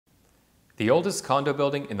The oldest condo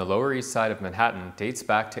building in the Lower East Side of Manhattan dates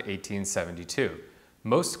back to 1872.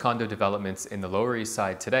 Most condo developments in the Lower East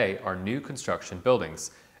Side today are new construction buildings,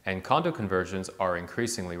 and condo conversions are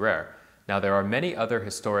increasingly rare. Now, there are many other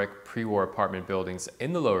historic pre-war apartment buildings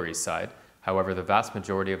in the Lower East Side. However, the vast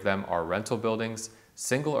majority of them are rental buildings,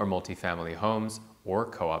 single or multifamily homes, or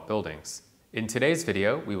co-op buildings. In today's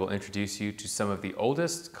video, we will introduce you to some of the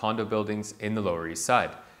oldest condo buildings in the Lower East Side.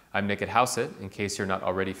 I'm Nick at Hauseit. In case you're not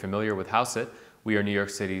already familiar with Hauseit, we are New York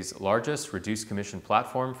City's largest reduced commission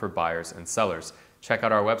platform for buyers and sellers. Check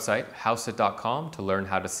out our website, hauseit.com, to learn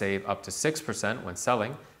how to save up to 6% when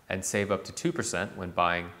selling and save up to 2% when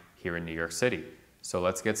buying here in New York City. So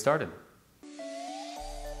let's get started.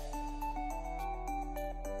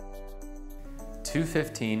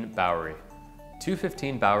 215 Bowery.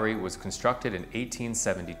 215 Bowery was constructed in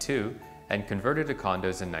 1872 and converted to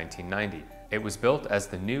condos in 1990. It was built as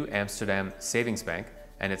the new Amsterdam Savings Bank,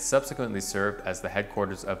 and it subsequently served as the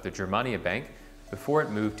headquarters of the Germania Bank before it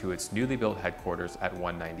moved to its newly built headquarters at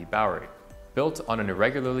 190 Bowery. Built on an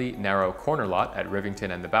irregularly narrow corner lot at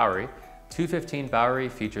Rivington and the Bowery, 215 Bowery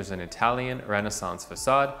features an Italian Renaissance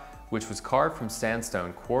facade, which was carved from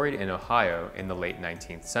sandstone quarried in Ohio in the late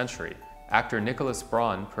 19th century. Actor Nicholas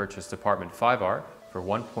Braun purchased apartment 5R for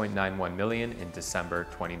 $1.91 million in December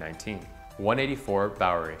 2019. 184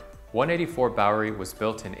 Bowery. 184 Bowery was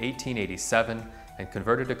built in 1887 and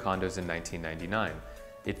converted to condos in 1999.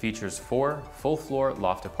 It features 4 full-floor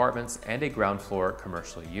loft apartments and a ground floor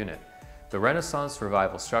commercial unit. The Renaissance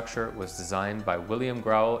Revival structure was designed by William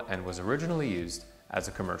Growell and was originally used as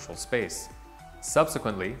a commercial space.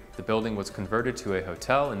 Subsequently, the building was converted to a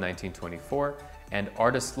hotel in 1924 and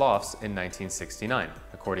artist lofts in 1969,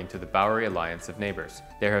 according to the Bowery Alliance of Neighbors.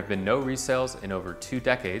 There have been no resales in over 2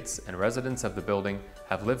 decades, and residents of the building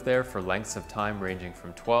have lived there for lengths of time ranging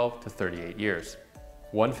from 12 to 38 years.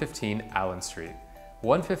 115 Allen Street.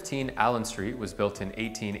 115 Allen Street was built in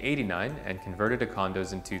 1889 and converted to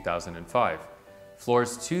condos in 2005.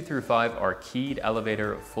 Floors 2 through 5 are keyed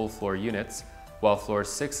elevator full-floor units, while floors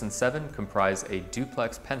 6 and 7 comprise a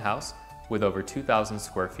duplex penthouse with over 2,000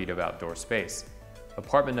 square feet of outdoor space.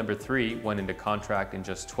 Apartment number 3 went into contract in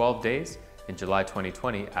just 12 days in July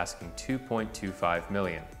 2020, asking $2.25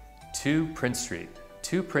 million. 2 Prince Street.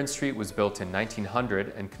 2 Prince Street was built in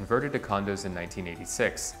 1900 and converted to condos in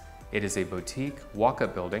 1986. It is a boutique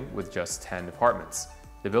walk-up building with just 10 apartments.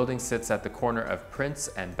 The building sits at the corner of Prince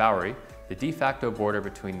and Bowery, the de facto border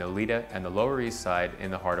between Nolita and the Lower East Side in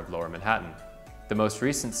the heart of Lower Manhattan. The most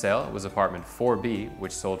recent sale was apartment 4B,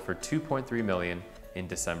 which sold for $2.3 million in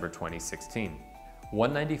December 2016.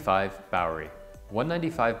 195 Bowery.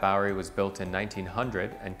 195 Bowery was built in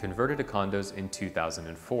 1900 and converted to condos in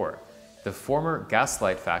 2004. The former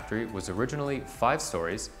Gaslight factory was originally 5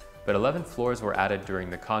 stories, but 11 floors were added during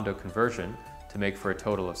the condo conversion to make for a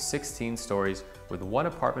total of 16 stories with 1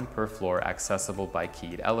 apartment per floor accessible by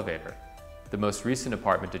keyed elevator. The most recent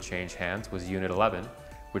apartment to change hands was Unit 11,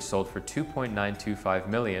 which sold for $2.925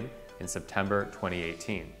 million in September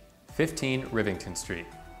 2018. 15 Rivington Street.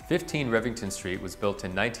 15 Rivington Street was built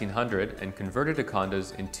in 1900 and converted to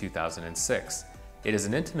condos in 2006. It is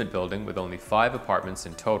an intimate building with only 5 apartments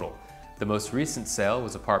in total. The most recent sale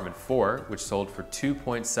was apartment 4, which sold for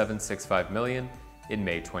 $2.765 million in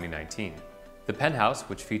May 2019. The penthouse,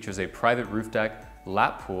 which features a private roof deck,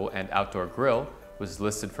 lap pool, and outdoor grill, was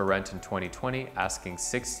listed for rent in 2020, asking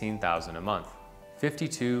 $16,000 a month.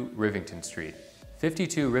 52 Rivington Street.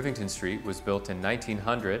 52 Rivington Street was built in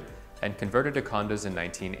 1900 and converted to condos in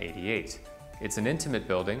 1988. It's an intimate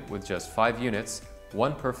building with just 5 units,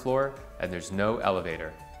 1 per floor, and there's no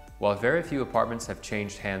elevator. While very few apartments have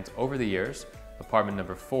changed hands over the years, apartment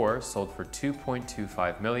number 4 sold for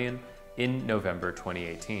 $2.25 million in November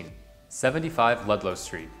 2018. 75 Ludlow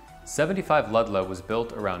Street. 75 Ludlow was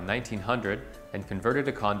built around 1900 and converted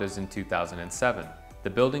to condos in 2007. The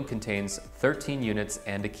building contains 13 units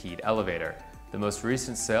and a keyed elevator. The most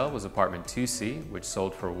recent sale was apartment 2C, which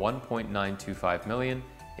sold for $1.925 million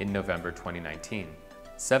in November 2019.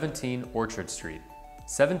 17 Orchard Street.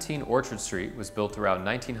 17 Orchard Street was built around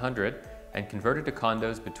 1900 and converted to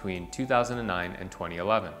condos between 2009 and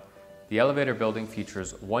 2011. The elevator building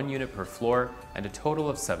features 1 unit per floor and a total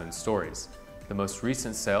of 7 stories. The most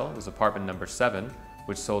recent sale was apartment number 7,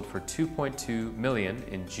 which sold for $2.2 million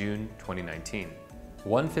in June 2019.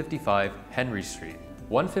 155 Henry Street.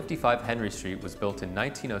 155 Henry Street was built in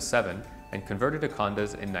 1907 and converted to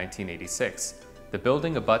condos in 1986. The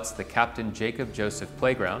building abuts the Captain Jacob Joseph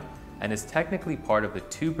Playground and is technically part of the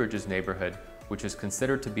Two Bridges neighborhood, which is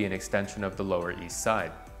considered to be an extension of the Lower East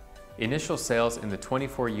Side. Initial sales in the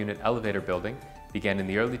 24-unit elevator building began in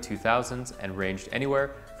the early 2000s and ranged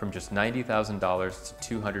anywhere from just $90,000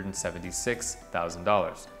 to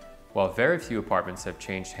 $276,000. While very few apartments have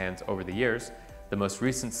changed hands over the years, the most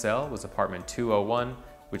recent sale was apartment 201,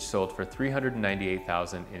 which sold for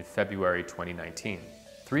 $398,000 in February 2019.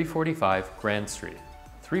 345 Grand Street.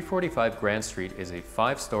 345 Grand Street is a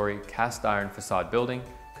 5-story cast iron facade building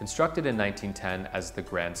constructed in 1910 as the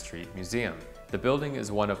Grand Street Museum. The building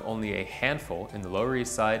is one of only a handful in the Lower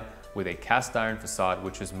East Side with a cast iron facade,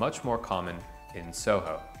 which is much more common in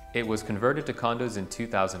Soho. It was converted to condos in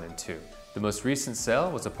 2002. The most recent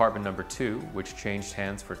sale was apartment number 2, which changed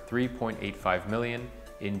hands for $3.85 million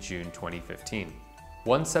in June 2015.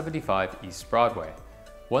 175 East Broadway.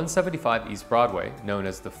 175 East Broadway, known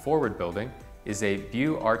as the Forward Building, is a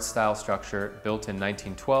Beaux Art style structure built in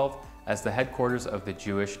 1912 as the headquarters of the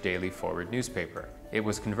Jewish Daily Forward newspaper. It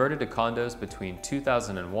was converted to condos between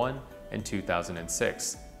 2001 and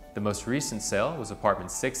 2006. The most recent sale was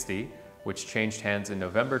apartment 60, which changed hands in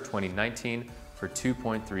November 2019 for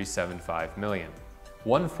 $2.375 million.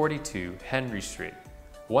 142 Henry Street.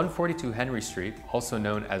 142 Henry Street, also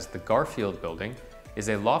known as the Garfield Building, is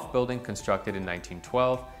a loft building constructed in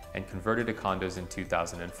 1912 and converted to condos in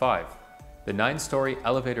 2005. The 9-story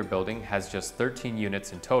elevator building has just 13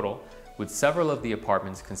 units in total, with several of the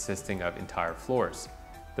apartments consisting of entire floors.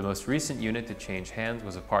 The most recent unit to change hands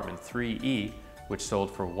was apartment 3E, which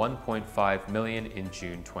sold for $1.5 million in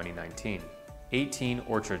June 2019. 18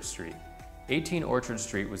 Orchard Street. 18 Orchard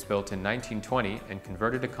Street was built in 1920 and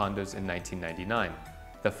converted to condos in 1999.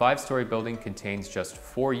 The 5-story building contains just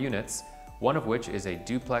 4 units, one of which is a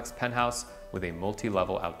duplex penthouse with a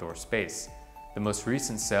multi-level outdoor space. The most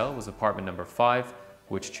recent sale was apartment number 5,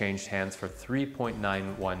 which changed hands for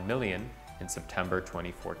 $3.91 million in September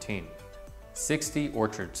 2014. 60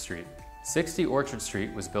 Orchard Street. 60 Orchard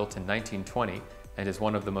Street was built in 1920 and is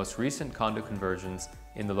one of the most recent condo conversions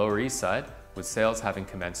in the Lower East Side, with sales having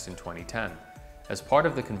commenced in 2010. As part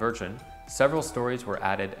of the conversion, several stories were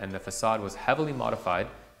added and the facade was heavily modified,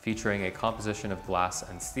 featuring a composition of glass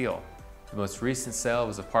and steel. The most recent sale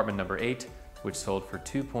was apartment number 8, which sold for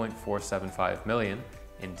 $2.475 million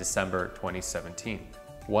in December 2017.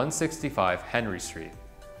 165 Henry Street.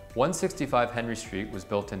 165 Henry Street was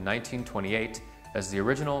built in 1928 as the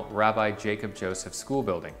original Rabbi Jacob Joseph School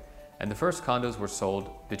building, and the first condos were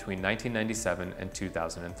sold between 1997 and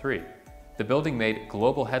 2003. The building made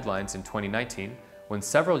global headlines in 2019 when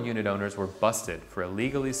several unit owners were busted for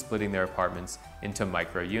illegally splitting their apartments into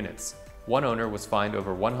micro units. One owner was fined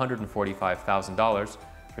over $145,000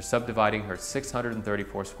 for subdividing her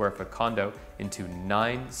 634 square foot condo into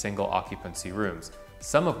 9 single occupancy rooms,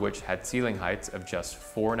 some of which had ceiling heights of just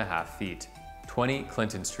 4.5 feet. 20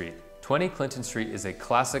 Clinton Street. 20 Clinton Street is a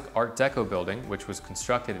classic Art Deco building which was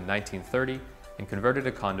constructed in 1930 and converted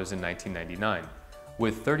to condos in 1999.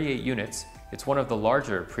 With 38 units, it's one of the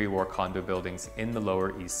larger pre-war condo buildings in the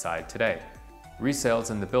Lower East Side today. Resales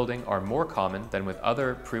in the building are more common than with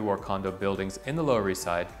other pre-war condo buildings in the Lower East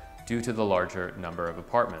Side due to the larger number of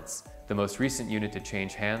apartments. The most recent unit to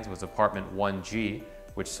change hands was apartment 1G,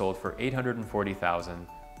 which sold for $840,000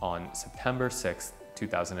 on September 6,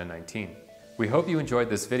 2019. We hope you enjoyed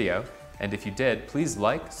this video, and if you did, please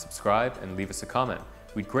like, subscribe, and leave us a comment.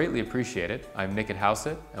 We'd greatly appreciate it. I'm Nick at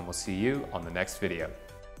Hauseit, and we'll see you on the next video.